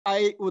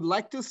I would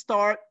like to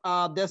start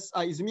this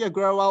Izumiya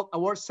Grow Out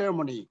Award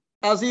Ceremony.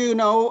 As you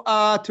know,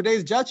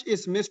 today's judge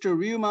is Mr.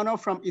 Ryu Mano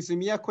from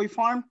Izumiya Koi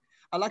Farm.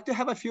 I'd like to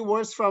have a few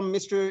words from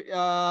Mr.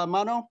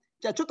 Mano.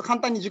 じゃあちょっと簡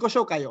単に自己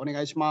紹介をお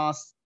願いしま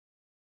す。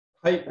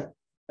はい、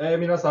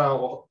皆さん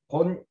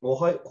こん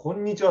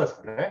にちはです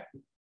かね。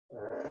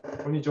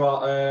こんにち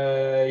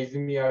は、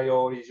泉谷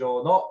料理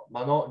場の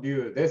真野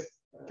龍で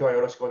す。今日は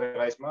よろしくお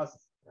願いしま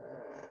す。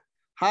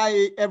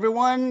Hi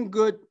everyone,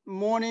 good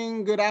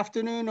morning, good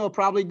afternoon, or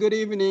probably good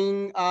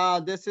evening.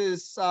 This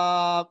is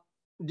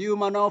Ryu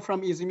Mano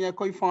from Izumiya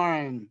Koi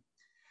Farm.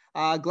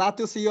 Glad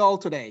to see you all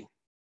today.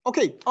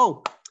 Okay,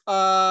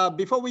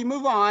 before we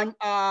move on,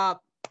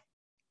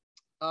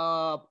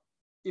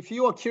 if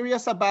you are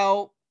curious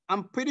about,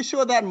 I'm pretty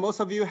sure that most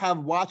of you have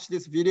watched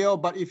this video,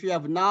 but if you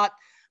have not,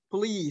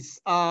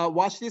 please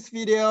watch this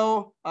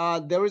video.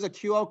 There is a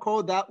QR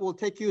code that will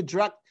take you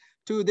direct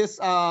to this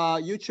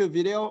YouTube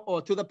video,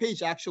 or to the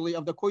page actually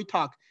of the Koi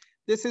Talk.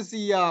 This is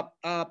the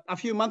a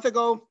few months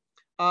ago,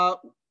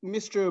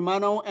 Mr.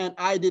 Mano and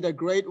I did a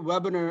great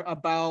webinar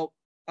about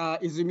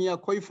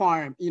Izumiya Koi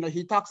Farm. You know,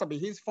 he talks about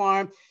his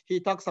farm, he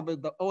talks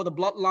about all the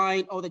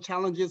bloodline, all the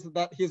challenges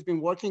that he's been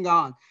working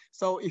on.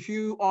 So if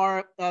you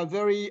are a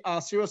very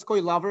serious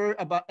koi lover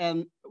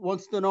and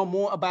wants to know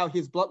more about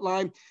his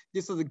bloodline,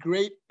 this is a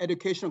great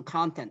educational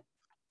content.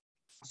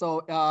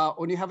 So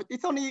when you have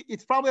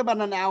it's probably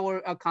about an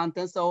hour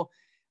content. So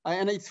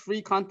and it's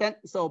free content.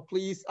 So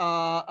please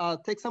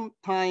take some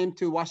time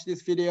to watch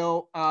this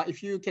video.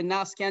 If you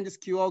cannot scan this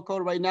QR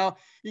code right now,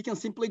 you can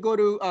simply go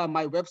to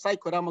my website,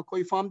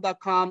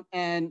 kodamakoifarm.com,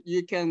 and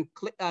you can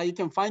click. You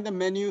can find the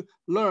menu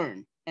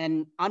Learn,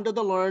 and under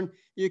the Learn,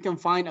 you can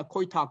find a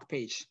Koi Talk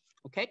page.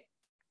 Okay.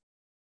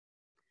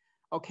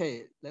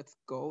 Okay, let's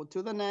go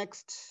to the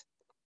next.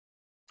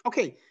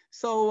 Okay,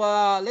 so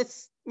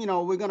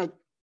we're gonna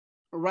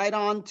right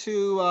on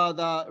to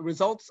the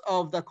results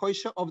of the Koi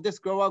show of this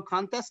Grow Out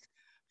contest.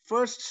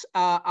 First,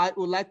 I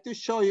would like to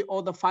show you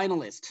all the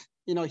finalists.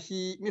 You know,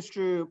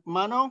 Mr.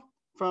 Mano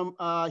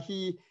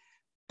he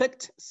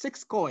picked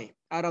 6 koi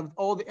out of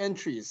all the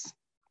entries,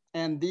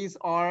 and these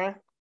are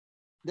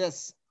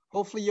this.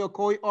 Hopefully your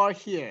koi are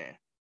here.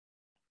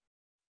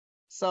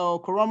 So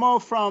Koromo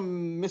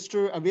from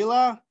Mr.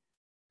 Avila,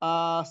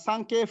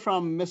 Sanke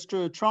from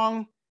Mr.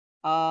 Trong.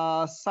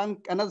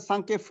 Another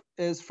Sanke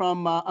is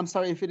from, I'm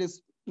sorry if it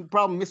is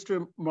from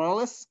Mr.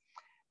 Morales,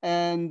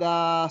 and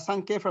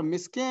Sanke from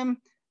Miss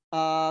Kim.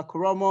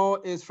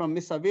 Kuromo is from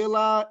Miss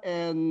Avila,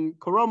 and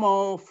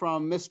Kuromo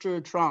from Mr.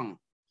 Trong.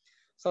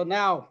 So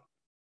now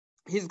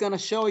he's gonna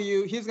show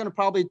you, he's gonna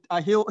probably,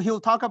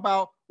 he'll talk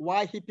about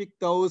why he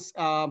picked those,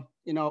 as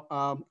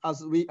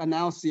we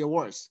announce the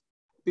awards.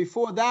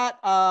 Before that,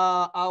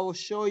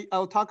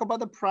 I'll talk about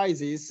the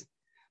prizes.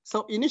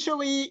 So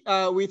initially,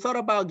 we thought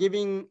about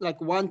giving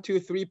like 1, 2,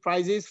 3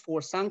 prizes for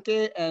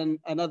Sanke and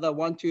another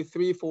 1, 2,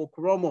 3 for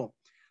Kuromo.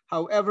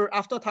 However,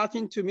 after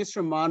talking to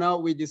Mr. Mano,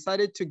 we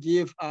decided to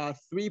give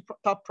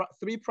top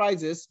 3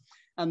 prizes,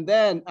 and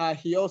then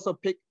he also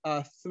picked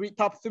top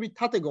 3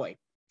 tategoi.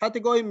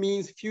 Tategoi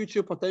means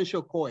future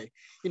potential koi.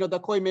 You know, the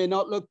koi may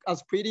not look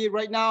as pretty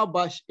right now,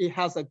 but it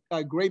has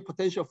a great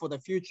potential for the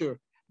future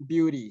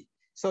beauty.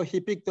 So he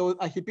picked those.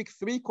 He picked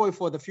 3 koi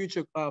for the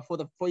future, for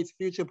its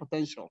future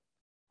potential.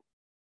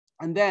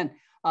 And then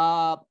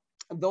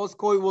those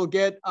koi will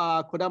get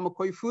Kodama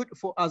koi food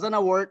as an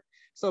award.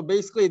 So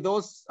basically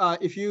those,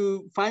 if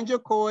you find your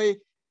koi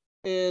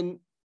in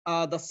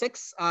the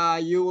 6,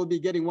 you will be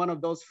getting one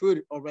of those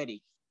food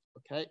already,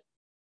 okay?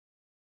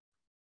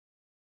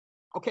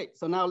 Okay,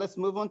 so now let's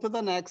move on to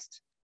the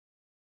next.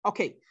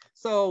 Okay,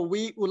 so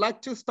we would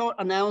like to start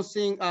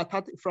announcing,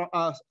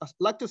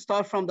 like to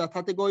start from the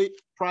tategoi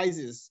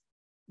prizes.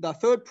 The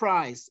 3rd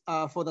prize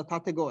for the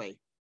tategoi.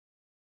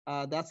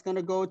 That's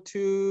gonna go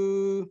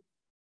to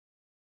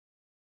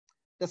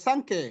the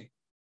Sanke.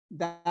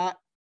 That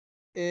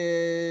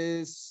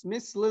is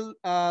Miss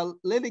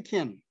Lily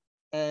Kim.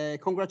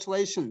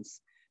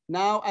 Congratulations.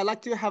 Now I'd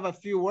like to have a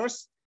few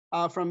words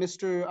from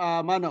Mr.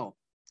 Mano.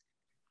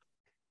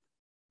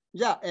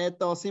 じゃ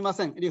あ、すいま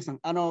せん、リュウさん。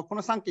この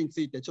3件につ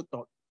いてちょっ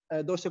と、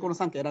どうしてこの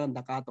3件選ん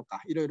だかと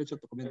か、いろいろちょっ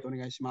とコメントお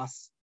願いしま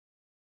す。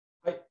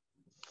はい。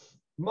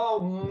ま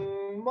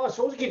あ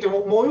正直言って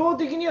模様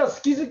的には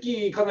好き好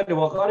きかなり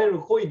分かれ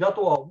る恋だ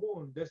とは思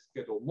うんです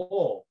けど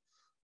も、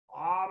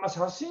まあ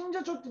写真じ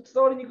ゃちょっと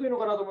伝わりにくいの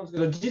かなと思うんです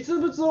けど、実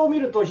物を見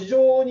ると非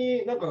常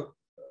になんか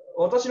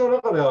私の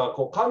中では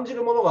こう感じ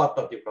るものがあっ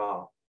たっていう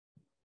か、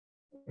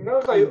な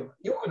んかよ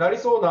くなり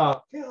そう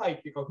な気配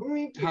っていうか雰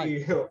囲気、は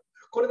い、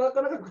これな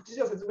かなか口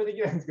じゃ説明で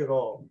きないんですけ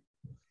ど、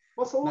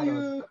まあ、そうい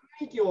う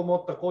雰囲気を持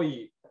った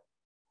恋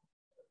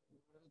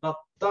だ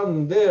った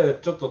んで、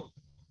ちょっと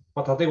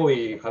まあ、タテゴ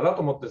イかな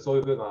と思って、そうい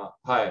うふうな、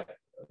はい、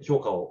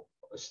評価を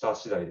した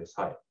次第です。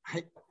はい。は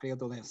い、ありが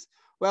とうございます。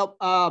Well,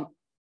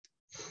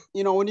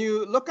 you know, when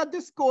you look at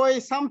this koi,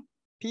 some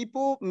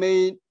people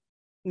may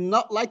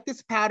not like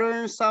this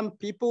pattern. Some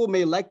people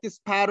may like this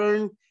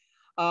pattern.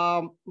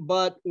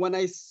 But when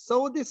I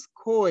saw this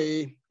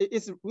koi,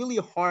 it's really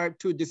hard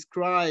to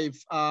describe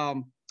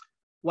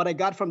what I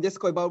got from this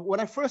koi. But when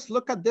I first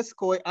look at this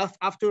koi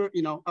after,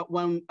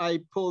 when I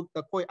pulled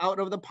the koi out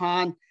of the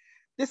pond,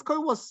 this koi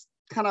was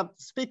kind of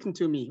speaking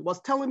to me,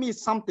 was telling me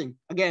something.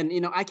 Again,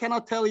 I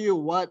cannot tell you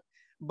what,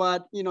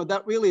 but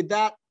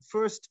that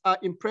first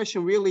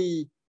impression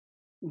really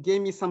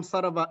gave me some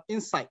sort of an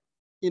insight,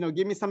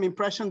 give me some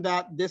impression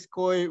that this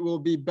koi will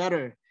be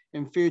better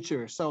in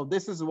future. So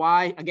this is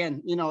why,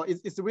 again,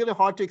 it's really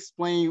hard to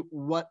explain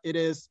what it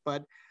is,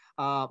 but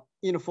I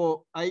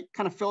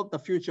kind of felt the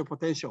future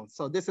potential.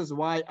 So this is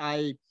why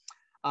I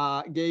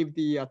gave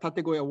the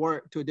Tategoi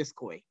award to this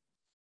koi.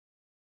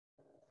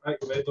 はい、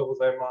おめでとうご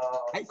ざいます。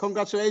はい、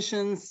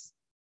congratulations.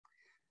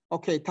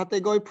 Okay,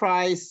 Tategoi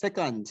prize,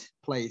 second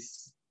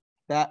place.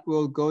 That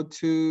will go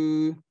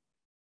to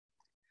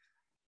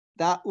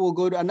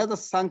another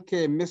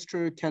Sanke,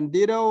 Mr.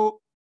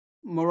 Candido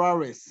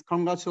Morales.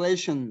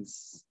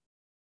 Congratulations.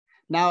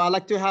 Now I'd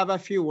like to have a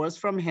few words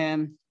from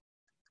him.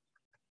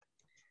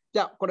 じ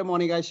ゃあ、これもお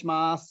願いし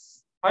ま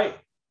す。はい。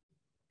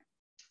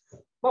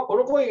こ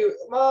の恋、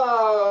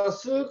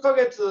数ヶ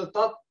月経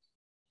っ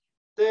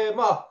て、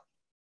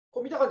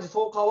見た感じ、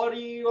そう変わ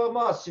り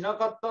はしな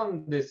かった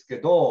んですけ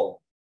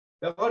ど、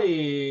やは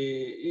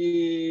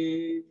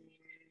り、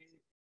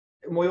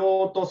模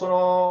様とそ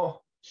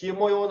の火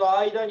模様の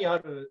間にあ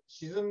る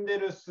沈んで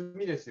る炭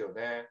ですよ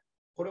ね。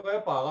これがや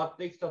っぱ上がっ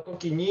てきたと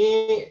き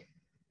に、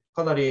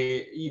かな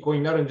りいい子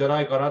になるんじゃ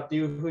ないかなってい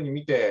うふうに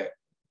見て、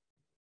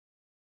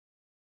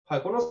は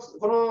い、この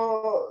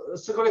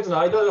数ヶ月の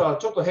間では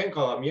ちょっと変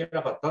化が見え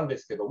なかったんで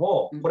すけど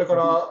も、これか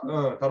ら、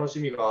楽し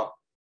みが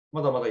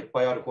まだまだいっ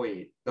ぱいある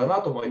恋だ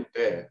なと思っ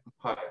て、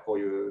はい、こう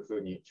いうふ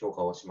うに評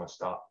価をしまし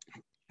た。あ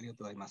りがと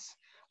うございます。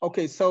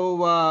Okay, so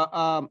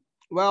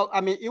well,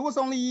 I mean, it was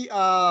only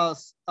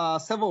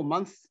several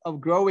months of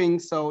growing,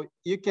 so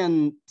you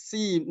can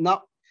see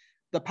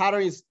the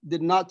patterns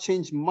did not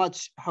change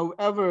much.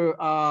 However,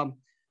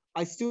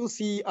 I still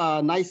see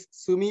a nice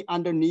sumi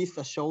underneath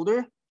the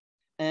shoulder.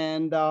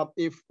 And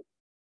if,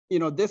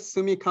 this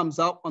sumi comes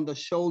up on the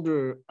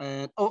shoulder,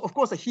 and of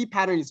course, the heat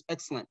pattern is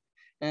excellent.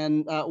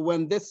 And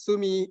when this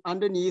sumi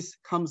underneath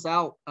comes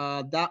out,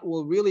 that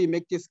will really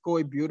make this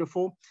koi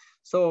beautiful.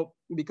 So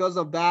because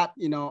of that,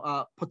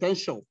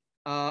 potential,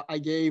 I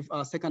gave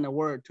a second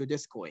award to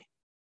this koi.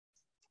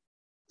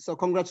 So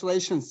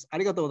congratulations. あ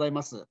りがとうござい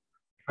ます。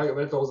はい、お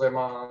めでとうござい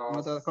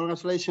ます。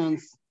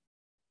Congratulations.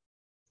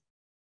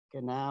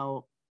 Okay,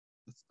 now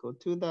let's go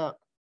to the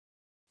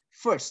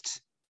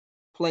first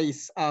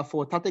place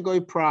for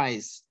Tategoi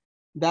prize.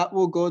 That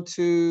will go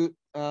to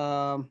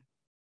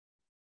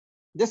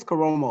this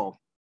Koromo,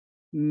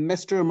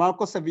 Mr.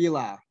 Marco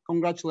Sevilla.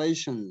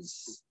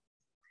 Congratulations.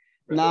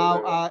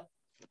 Now,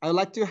 I would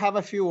like to have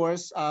a few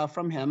words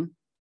from him.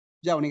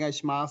 じゃあお願い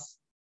します。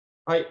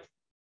はい。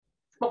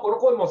この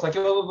恋も先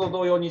ほどと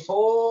同様に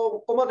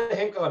そこまで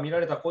変化が見ら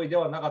れた恋で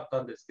はなかっ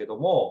たんですけど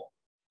も、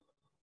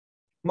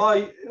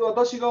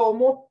私が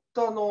思っ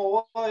た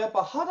のはやっ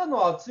ぱ肌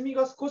の厚み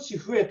が少し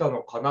増えた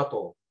のかな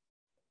と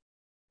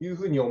いう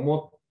ふうに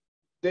思っ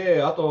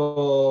て、あ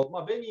と、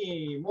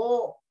紅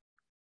も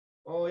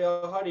や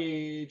は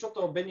りちょっ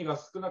と紅が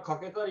少なく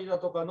欠けたりだ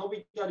とか伸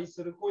びたり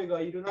する恋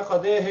がいる中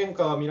で変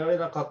化が見られ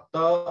なかっ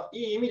た、い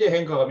い意味で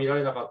変化が見ら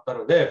れなかった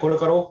ので、これ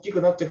から大きく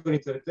なっていくに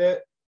つれ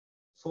て、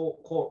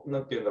な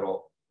んていうんだ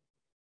ろ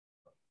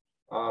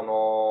う、例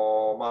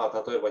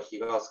えば日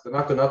が少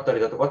なくなったり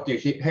だとかってい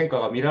う変化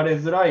が見られ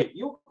づらい、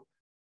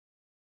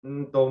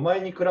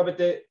前に比べ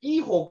てい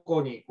い方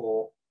向に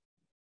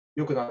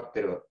良くなっ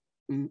てる。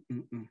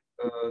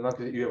なん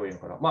て言えばいいの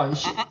かな。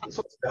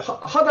そうですね、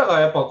肌が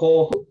やっぱ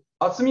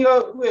厚みが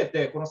増え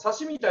て、このサ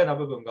シみたいな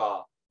部分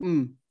が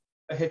減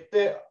っ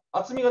て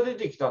厚みが出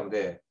てきたん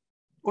で。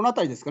この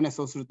辺りですかね、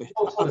そうすると。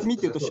厚みっ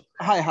ていうと、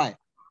はいはい。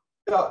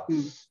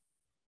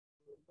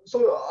そ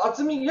う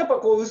厚み、やっぱ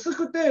薄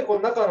くて、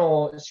中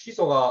の色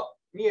素が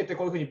見えて、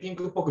こういうふうにピン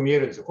クっぽく見え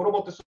るんですよ。衣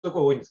ってすごい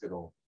多いんですけ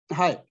ど。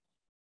はい。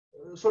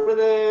それ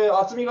で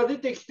厚みが出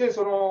てきて、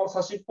その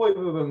サシっぽい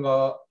部分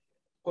が、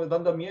これだ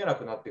んだん見えな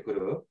くなってく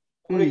る。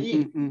これい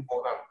い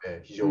方なん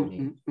で、非常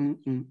に。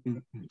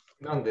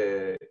なん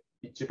で、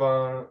一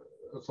番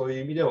そう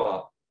いう意味で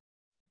は、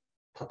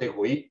縦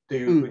恋って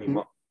いうふうに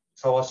ふ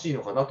さわしい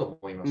のかなと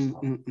思いました。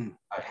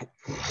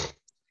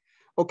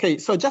Okay,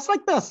 so just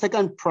like the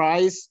second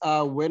prize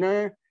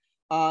winner,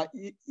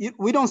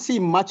 we don't see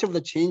much of the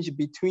change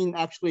between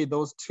actually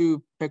those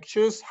two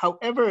pictures.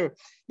 However,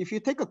 if you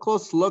take a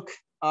close look,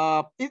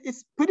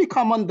 it's pretty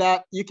common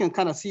that you can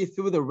kind of see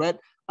through the red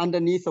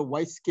underneath the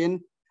white skin.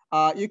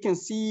 You can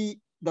see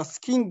the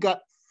skin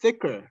got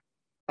thicker,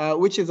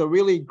 which is a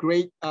really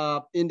great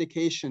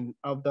indication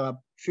of the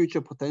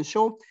future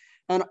potential.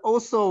 And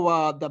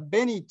also the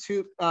beni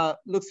too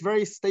looks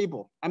very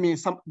stable. I mean,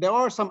 there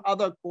are some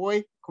other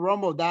koi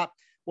koromo that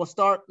will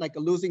start like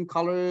losing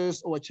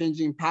colors or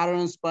changing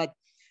patterns, but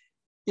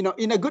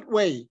in a good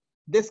way,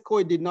 this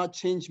koi did not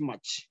change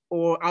much,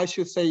 or I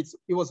should say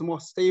it was more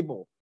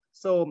stable.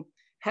 So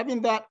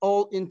having that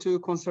all into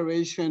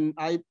consideration,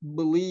 I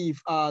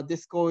believe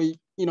this koi,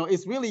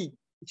 is really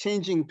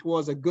changing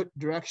towards a good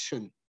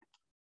direction.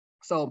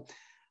 So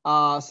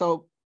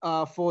So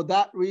for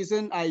that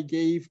reason, I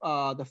gave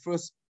the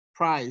first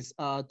prize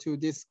to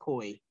this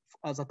koi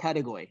as a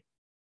category.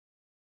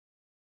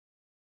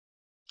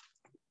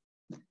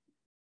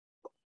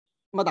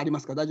 まだありま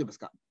すか？大丈夫です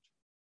か？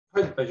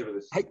はい、大丈夫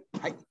です。はい、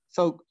はい。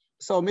So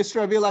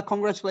Mr. Avila,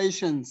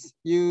 congratulations.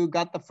 You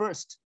got the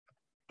first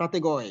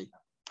category.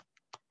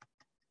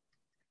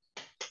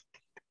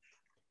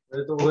 あ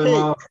りがとうござい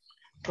ます。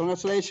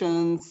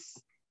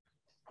Congratulations.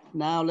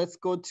 Now let's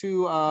go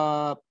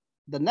to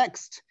the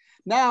next.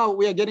 Now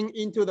we are getting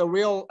into the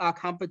real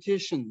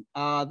competition.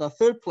 The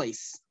third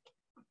place.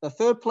 The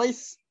third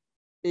place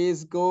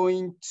is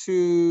going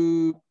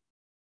to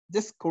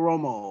this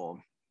Growout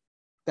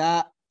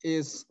that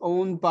is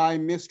owned by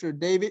Mr.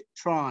 David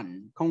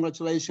Tron.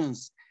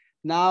 Congratulations.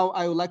 Now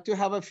I would like to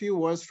have a few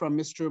words from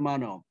Mr.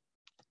 Mano.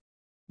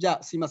 じゃ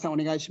あ、すいません、お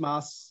願いし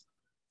ます。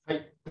は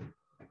い。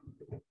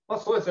まあ、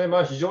そうですね。ま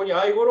あ、非常に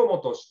相衣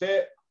とし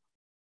て、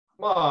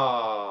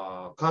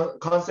ま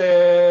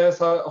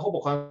あ、ほ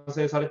ぼ完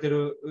成されて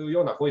る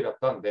ような声だっ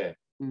たんで、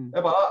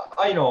やっぱ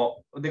愛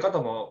の出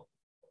方も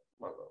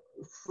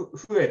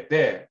増え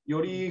て、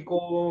より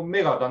こう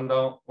目がだんだ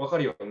ん分か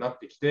るようになっ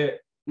てき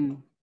て、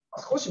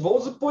少し坊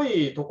主っぽ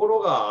いところ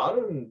があ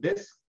るんで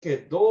すけ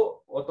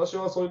ど、私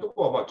はそういうと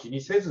ころはまあ気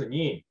にせず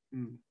に、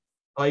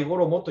愛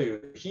衣とい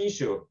う品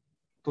種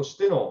とし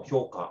ての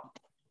評価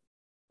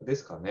で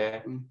すか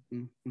ね。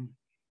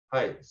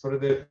はい、それ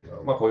で、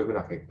まあ、こういうふう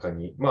な結果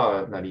に、ま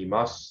あ、なり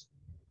まし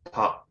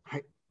た。は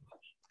い。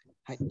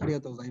はい、ありが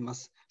とうございま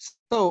す。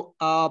So,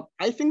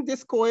 I think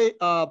this koi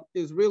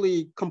is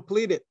really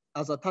completed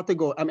as a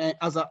tatego, I mean,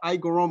 as an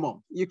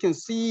aigoromo. You can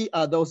see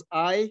those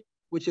eye,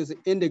 which is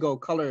indigo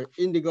color,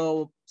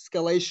 indigo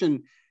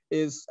scalation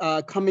is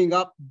coming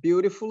up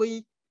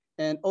beautifully.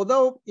 And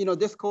although, you know,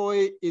 this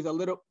koi is a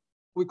little,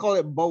 we call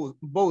it bold,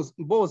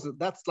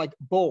 that's like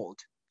bold.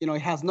 You know,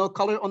 it has no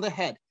color on the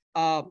head.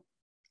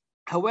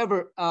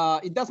 However,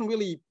 it doesn't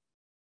really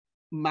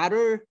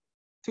matter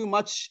too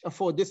much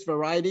for this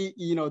variety.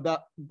 You know,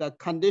 the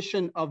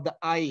condition of the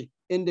eye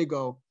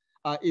indigo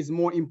is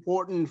more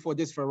important for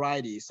this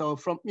variety. So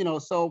from, you know,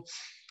 so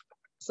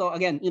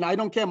again, you know, I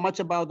don't care much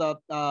about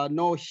the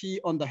no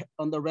heat on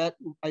the red.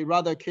 I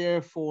rather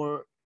care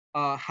for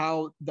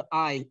how the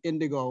eye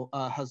indigo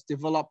has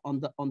developed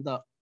on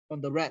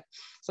the red.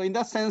 So in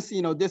that sense,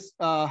 you know, this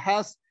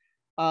has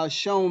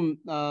shown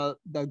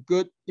the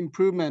good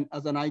improvement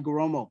as an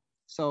aigoromo.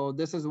 So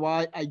this is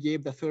why I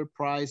gave the third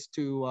prize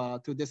to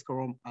this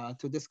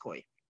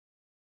koi.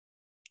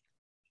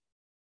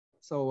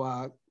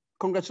 So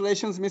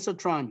congratulations, Mr.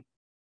 Tron.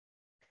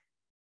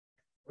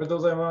 ありがとう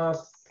ございま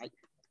す。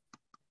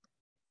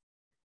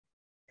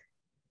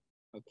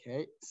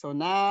Okay, so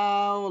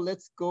now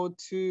let's go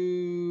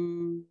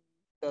to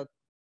the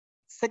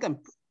second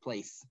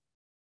place.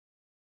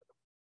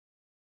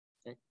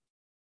 Okay.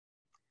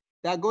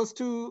 That goes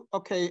to,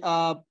 okay,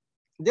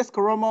 this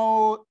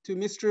Growout to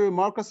Mr.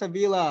 Marcos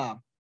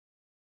Avila.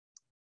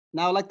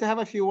 Now I'd like to have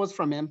a few words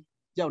from him.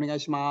 じゃあお願い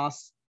しま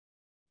す。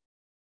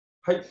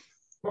はい。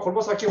これ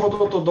も先ほ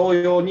どと同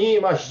様に、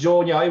まあ、非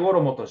常に相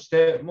衣とし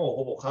てもう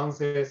ほぼ完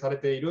成され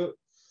ている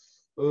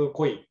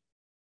鯉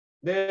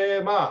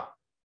で、ま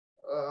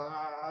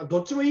あ、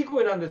どっちもいい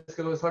鯉なんです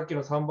けど、さっき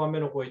の3番目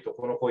の鯉と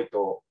この鯉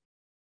と、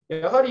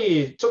やは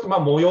りちょっとまあ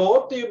模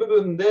様っていう部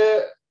分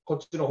で、こっ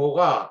ちの方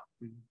が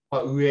ま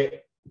あ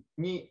上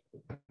に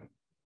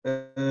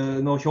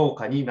の評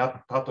価にな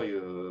ったとい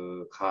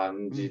う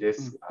感じで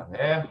すか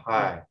ね。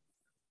はい。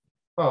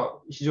ま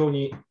あ、非常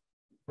に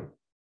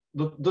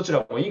どち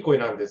らもいい声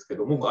なんですけ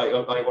ども、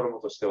相衣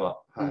として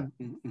は。はい。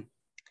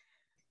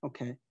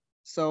Okay.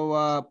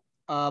 So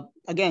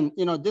again,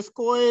 you know, this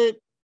koi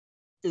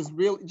is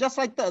real, just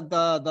like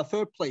the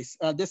third place.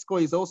 This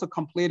koi is also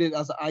completed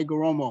as an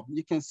aigoromo.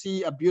 You can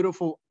see a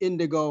beautiful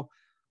indigo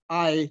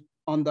eye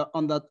on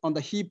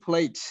the heat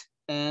plate,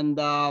 and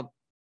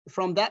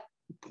from that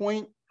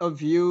point of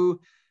view,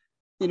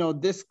 you know,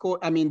 this koi,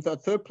 I mean, the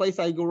third place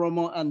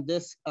aigoromo and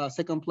this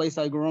second place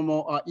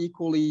aigoromo are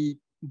equally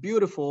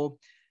beautiful.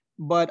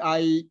 But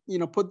I, you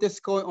know, put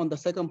this koi on the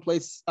second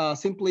place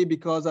simply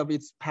because of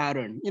its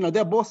pattern. You know,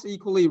 they're both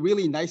equally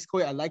really nice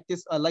koi. I like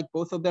this. I like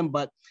both of them,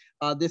 but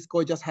this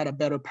koi just had a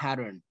better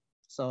pattern.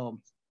 So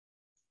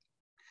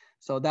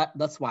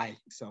that's why.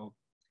 So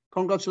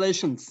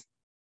congratulations.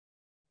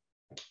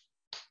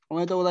 お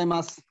めでとうござい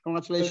ます。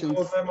Congratulations. おめで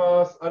とうござい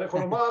ます。あれ、こ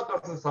のマ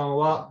ーカスさん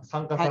は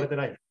参加されて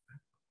ないんです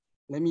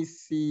ね。Let me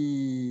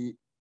see.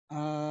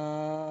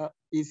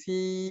 Is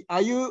he?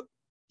 Are you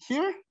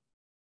here?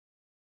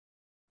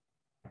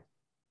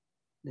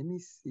 Let me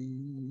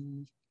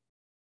see.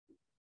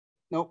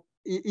 No,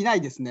 いな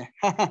いですね。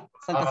参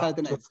加され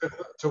てないです。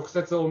直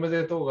接おめ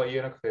でとうが言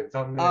えなくて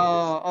残念です。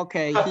Oh,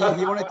 okay.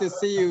 He wanted to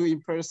see you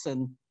in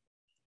person.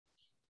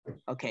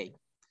 Okay.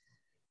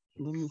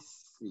 Let me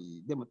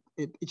see. でも、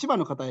一番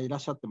の方いらっ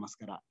しゃってます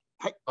から。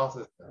はい。あ、そ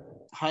うですね。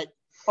はい。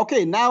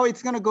Okay, now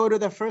it's going to go to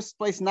the first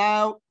place.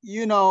 Now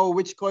you know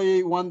which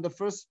koi won the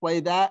first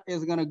place. That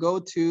is going to go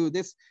to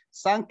this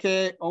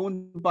Sanke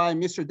owned by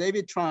Mr.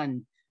 David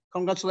Tron.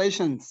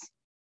 Congratulations.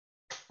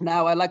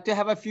 Now I'd like to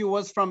have a few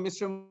words from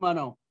Mr.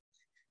 Mano.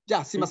 じゃ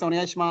あ、すいません、お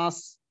願いしま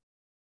す。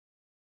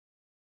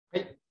は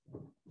い。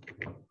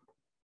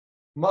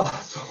まあ、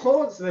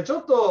そうですね。ちょ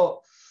っ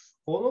と、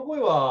この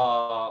声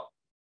は、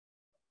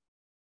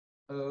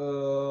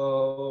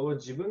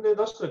自分で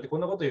出しといてこ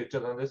んなこと言っち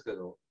ゃなんですけ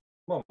ど、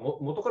まあ、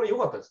元から良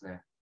かったです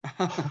ね。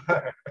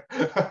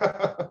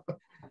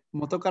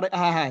元から、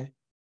はい。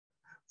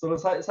その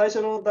最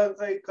初の段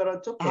階から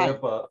ちょっとやっ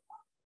ぱ、はい、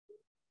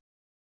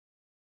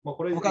まあ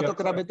これ他と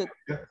比べて。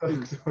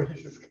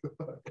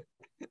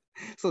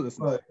そうで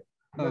すね。はい、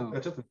なん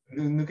かちょっと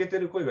抜けて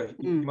る声が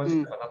今じ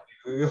ったかなっ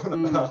ていうような、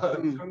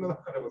自分の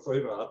中でもそう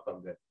いうのがあった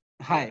んで。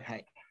はいは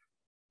い。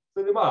そ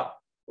れでま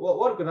あ、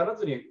悪くなら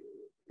ずに、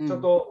ちゃ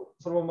んと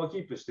そのままキ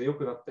ープして良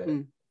くなって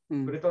く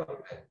れたので、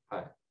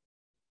はい。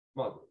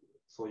まあ、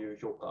そういう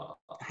評価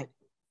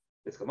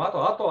ですか。ま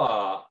あ、あと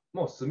は、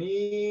もう炭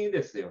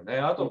ですよね。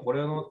あと、こ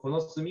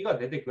の炭が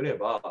出てくれ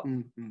ば、だ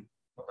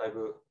い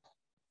ぶ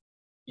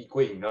いい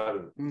声にな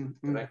るん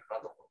じゃないか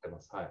なと思ってま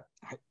す。はい。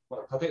ま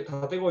あ、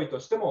縦声と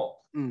して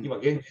も、今、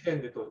現時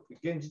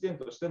点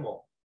として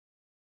も、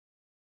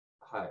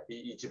は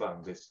い、一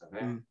番でした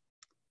ね。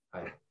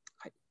はい。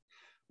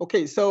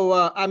Okay, so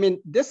I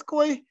mean, this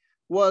koi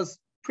was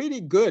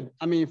pretty good.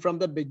 I mean, from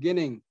the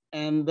beginning,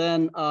 and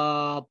then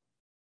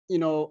you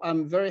know,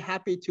 I'm very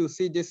happy to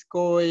see this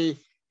koi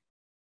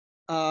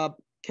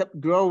kept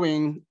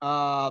growing,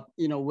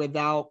 you know,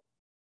 without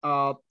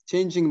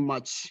changing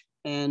much.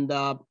 And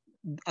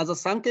as a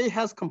Sankei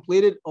has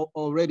completed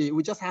already,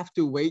 we just have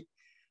to wait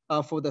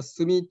for the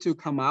sumi to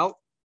come out.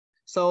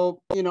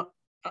 So, you know,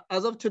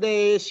 as of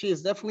today, she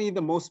is definitely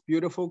the most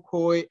beautiful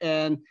koi,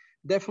 and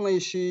definitely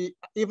she,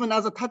 even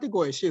as a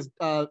tategoi, she is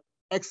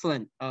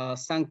excellent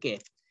Sankei.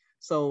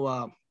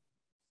 So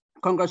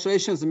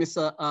congratulations,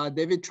 Mr.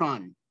 David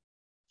Tron.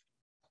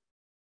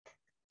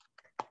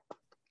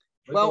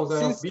 Well,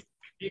 since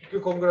big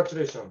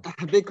congratulations.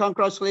 Big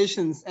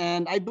congratulations.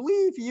 And I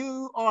believe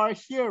you are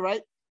here,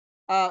 right?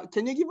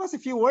 Can you give us a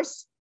few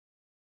words?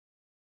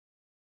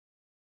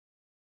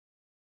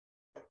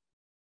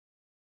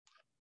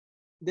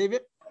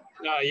 David?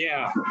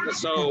 Yeah,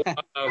 so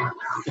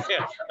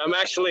yeah, I'm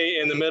actually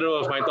in the middle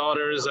of my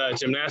daughter's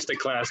gymnastic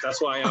class.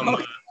 That's why I'm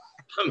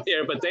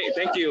here. But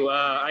thank you.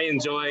 I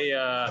enjoy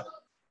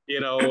you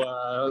know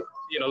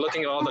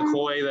looking at all the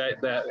koi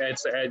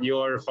that's at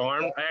your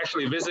farm. I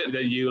actually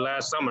visited you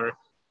last summer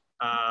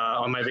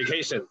on my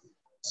vacation.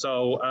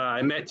 So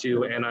I met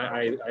you, and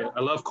I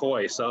love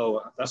koi.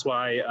 So that's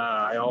why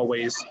I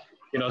always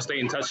stay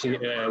in touch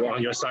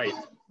on your site.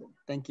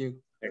 Thank you.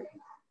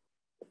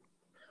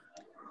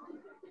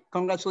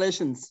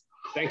 Congratulations.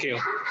 Thank you.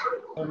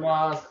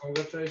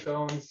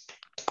 Congratulations.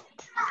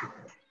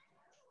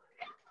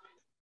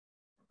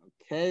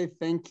 Okay,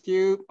 thank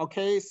you.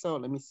 Okay, so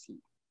let me see.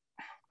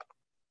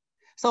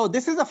 So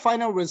this is the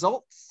final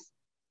results.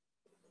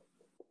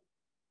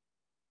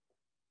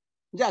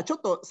 じゃあちょ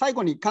っと最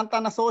後に簡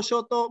単な総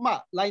称と、ま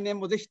あ、来年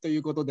もぜひとい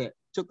うことで、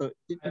ちょっと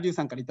リュウ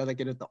さんからいただ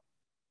けると。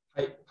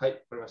はい、はい、わ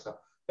かりました。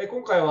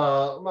今回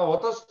は、まあ、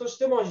私とし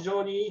ても非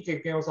常にいい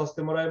経験をさせ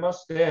てもらいま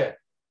して、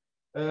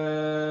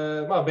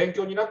まあ、勉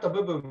強になった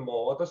部分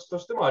も私と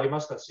してもありま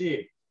した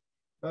し、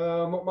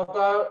ま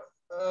た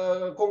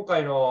今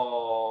回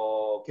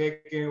の経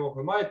験を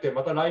踏まえて、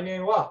また来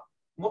年は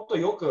もっと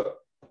よく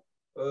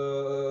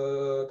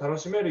楽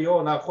しめる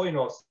ような恋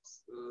の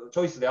チ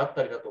ョイスであっ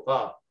たりだと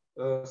か、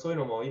そういう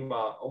のも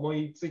今思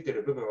いついてい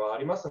る部分はあ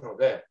りますの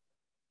で、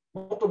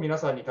もっと皆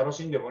さんに楽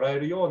しんでもらえ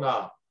るよう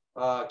な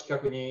企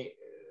画に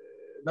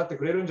なって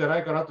くれるんじゃな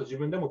いかなと自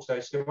分でも期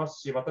待してます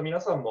し、また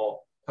皆さん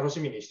も楽し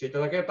みにしていた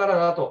だけたら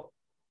なと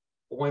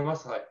思いま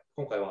す。はい、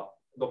今回は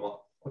どう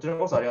もこちら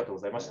こそありがとうご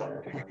ざいました。と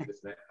いう感じで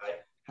すね。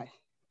はい。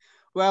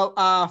Well,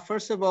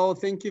 first of all,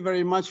 thank you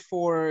very much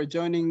for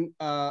joining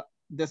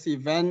this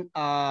event.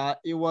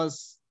 It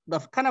was the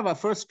kind of a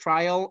first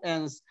trial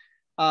and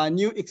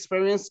new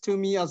experience to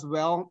me as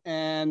well.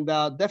 And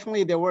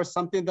definitely there was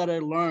something that I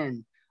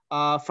learned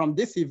from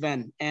this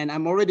event. And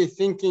I'm already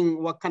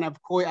thinking what kind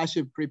of koi I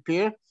should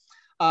prepare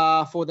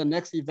for the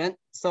next event.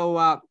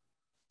 So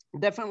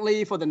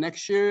definitely for the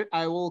next year,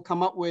 I will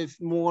come up with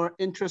more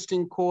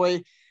interesting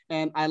koi.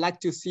 And I'd like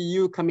to see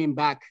you coming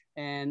back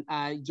and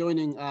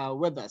joining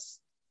with us.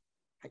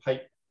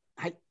 Hi.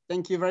 Hi.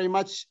 Thank you very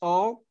much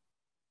all.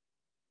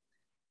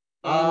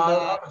 じ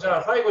ゃ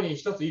あ最後に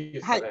一ついい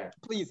ですかね。はい、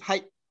please。は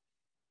い。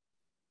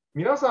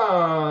皆さ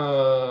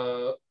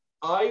ん、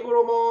アイゴ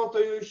ロモと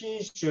いう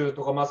品種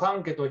とか、まあ、サ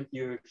ンケとい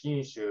う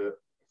品種、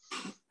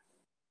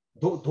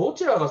ど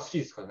ちらが好き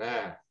ですか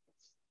ね、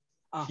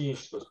品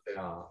種として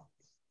は。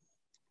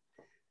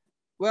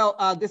Well,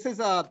 this is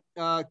a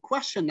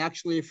question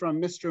actually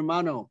from Mr.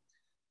 Mano.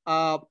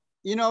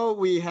 You know,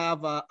 we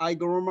have a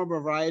Igoroma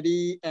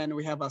variety and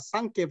we have a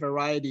Sanke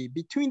variety.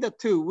 Between the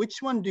two,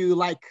 which one do you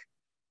like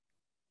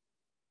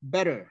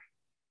better?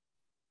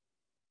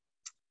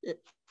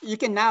 You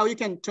can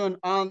turn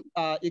on,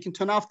 you can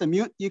turn off the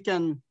mute. You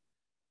can,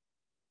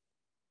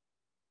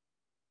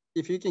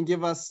 if you can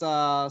give us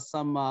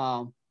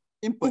some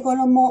input.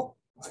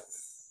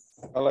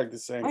 I like the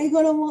same. I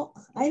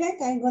like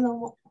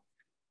aigoromo.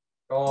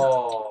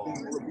 Oh.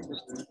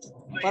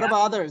 What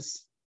about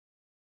others?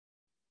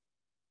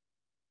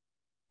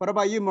 What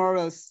about you,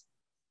 Morris?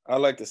 I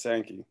like the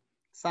Sankey.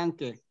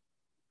 Sanke.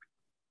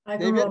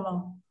 David?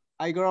 Aigoromo.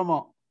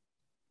 Aigoromo.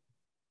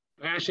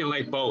 I actually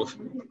like both.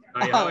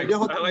 I like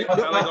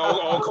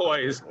all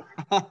kois.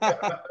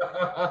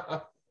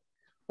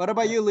 What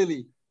about you,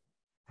 Lily?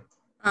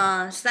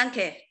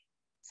 Sanke.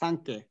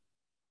 Sanke.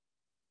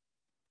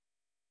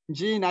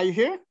 Jean, are you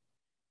here?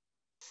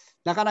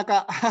 なかな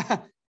か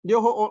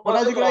両方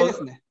同じぐらいで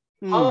すね。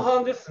半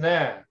々です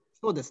ね。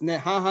そうですね、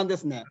半々で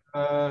すね。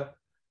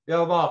い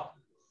や、ま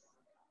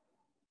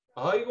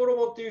あ、アイゴロ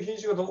モっていう品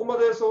種がどこま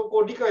でそうこ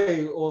う理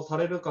解をさ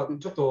れるか、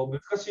ちょっと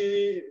難し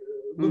い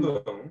部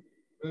分、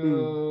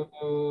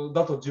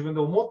だと自分で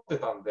思って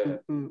たんで、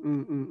多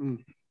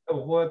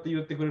分こうやって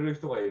言ってくれる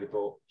人がいる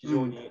と、非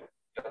常に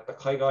やった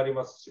甲斐があり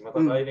ますし、また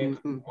来年、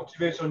モチ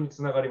ベーションに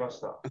つながりまし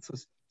た。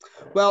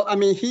Well, I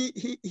mean,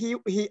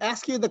 he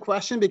asked you the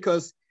question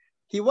because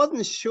he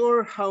wasn't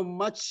sure how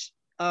much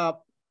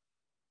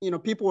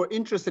people were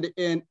interested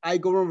in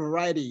Aigoromo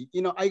variety.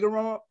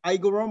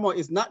 Aigoromo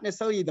is not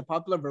necessarily the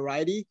popular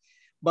variety,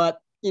 but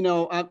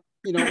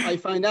I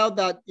find out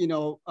that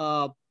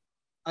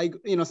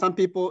some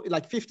people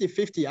like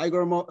 50-50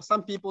 Aigoromo.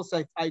 Some people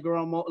say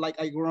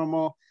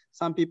Aigoromo.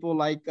 Some people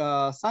like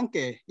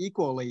Sanke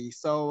equally.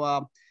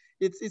 So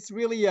it's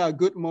really a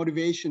good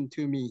motivation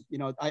to me.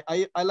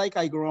 I like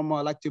Aigoromo.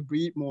 I like to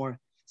breed more.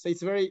 So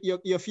it's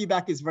your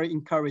feedback is very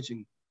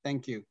encouraging.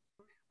 Thank you.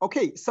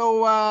 Okay,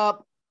 so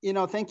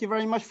thank you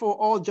very much for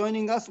all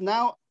joining us.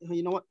 Now,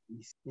 you know what?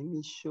 Let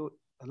me show.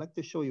 I'd like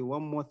to show you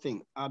one more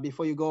thing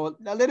before you go.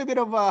 A little bit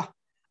of a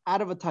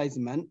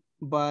advertisement,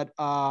 but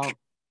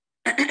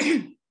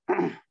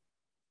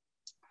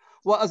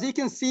well, as you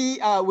can see,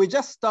 we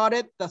just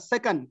started the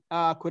second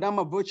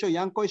Kodama Virtual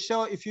Yankoi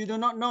Show. If you do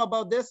not know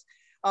about this,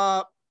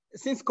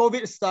 since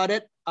COVID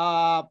started,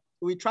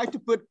 we try to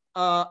put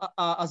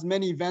as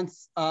many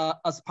events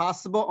as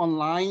possible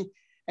online,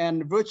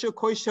 and Virtual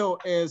Koi Show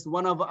is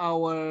one of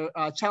our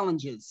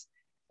challenges.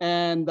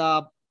 And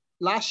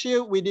last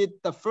year we did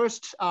the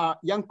first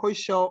Yankoi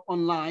Show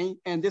online,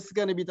 and this is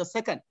going to be the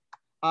second.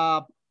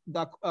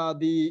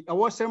 The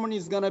award ceremony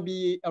is going to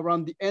be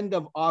around the end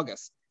of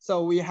August.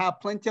 So we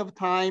have plenty of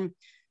time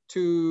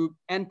to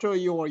enter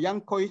your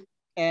Yankoi,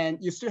 and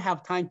you still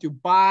have time to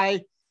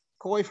buy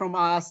koi from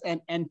us and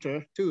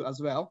enter too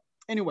as well.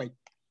 Anyway,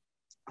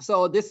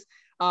 so this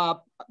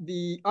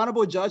the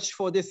honorable judge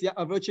for this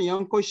virtual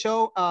Yankoi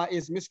show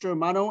is Mr.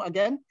 Mano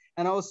again,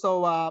 and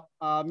also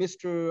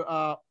Mr.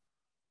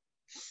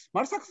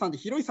 Marusaka-san,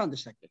 Hiroi-san で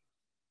したっけ?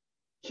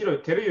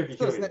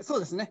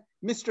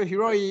 Mr.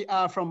 Hiroi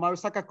from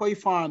Marusaka Koi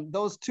Farm.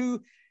 Those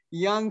two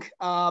young,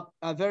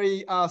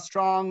 very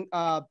strong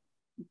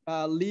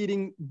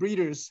leading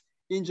breeders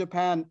in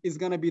Japan is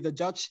going to be the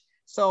judge.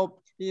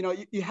 So,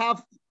 you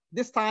have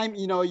this time,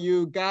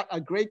 you got a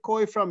great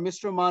koi from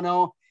Mr.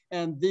 Mano,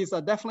 and these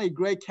are definitely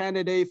great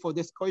candidate for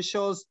this koi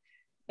shows.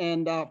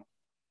 And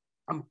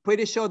I'm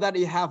pretty sure that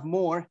you have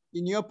more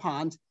in your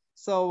pond.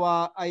 So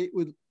I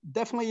would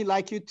definitely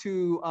like you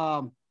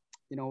to,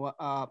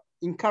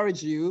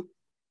 encourage you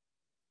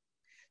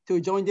to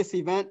join this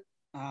event.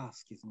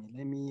 Excuse me,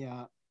 let me,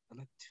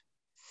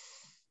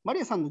 マ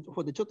リアさんの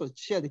方でちょっと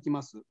シェアでき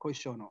ます？ご一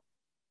緒の。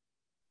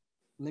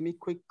Let me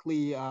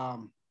quickly,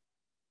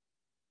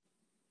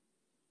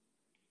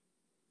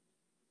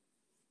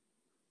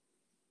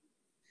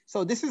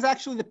 so this is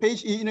actually the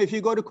page, if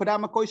you go to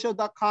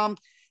kodamakoisho.com,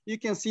 you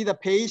can see the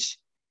page,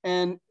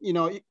 and,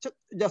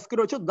 just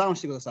scroll ちょっとダウン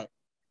してください。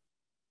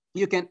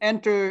You can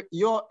enter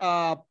your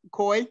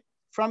koi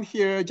from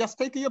here. Just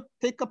take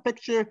a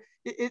picture.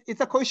 It's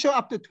a koi show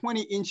up to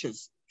 20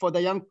 inches for the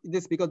young,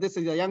 because this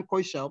is a young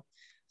koi show.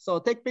 So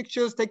take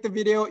pictures, take the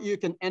video, you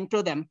can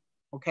enter them,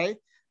 okay?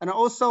 And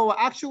also,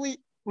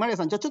 actually,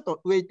 Maria-san, じゃあちょっと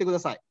上行ってくだ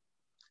さい。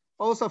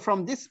Also,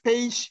 from this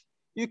page,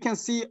 you can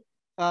see,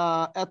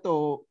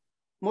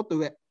 もっと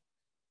上。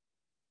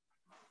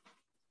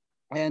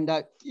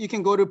And you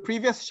can go to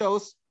previous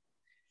shows.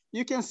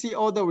 You can see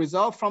all the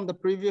results from the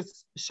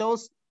previous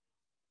shows.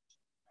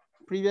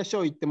 Previous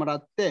show 行ってもら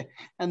って、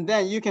and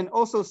then you can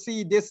also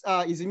see this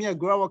Izumiya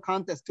Grow Out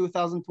Contest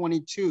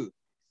 2022.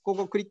 こ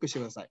こをクリックして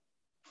ください。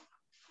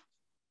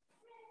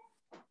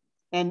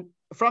And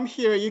from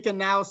here, you can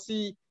now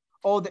see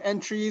all the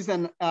entries,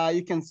 and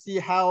you can see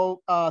how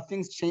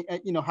things change,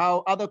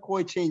 how other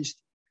koi changed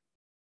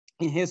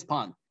in his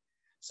pond.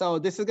 So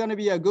this is going to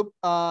be a good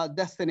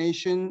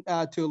destination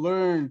to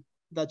learn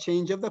the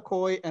change of the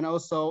koi, and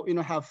also,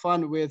 have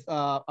fun with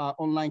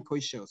online koi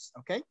shows,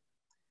 okay?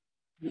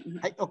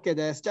 はい、OK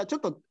です。じゃあちょっ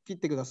と切っ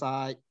てくだ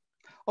さい。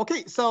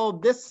Okay, so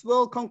this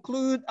will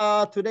conclude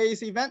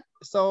today's event.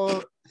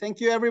 So thank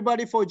you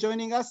everybody for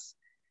joining us,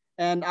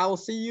 and I will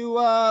see you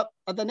at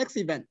the next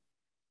event.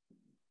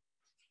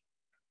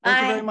 Thank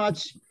you very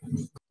much.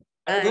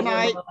 Good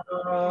night.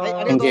 はい、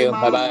ありがとうございます。Thank you.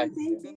 Bye bye.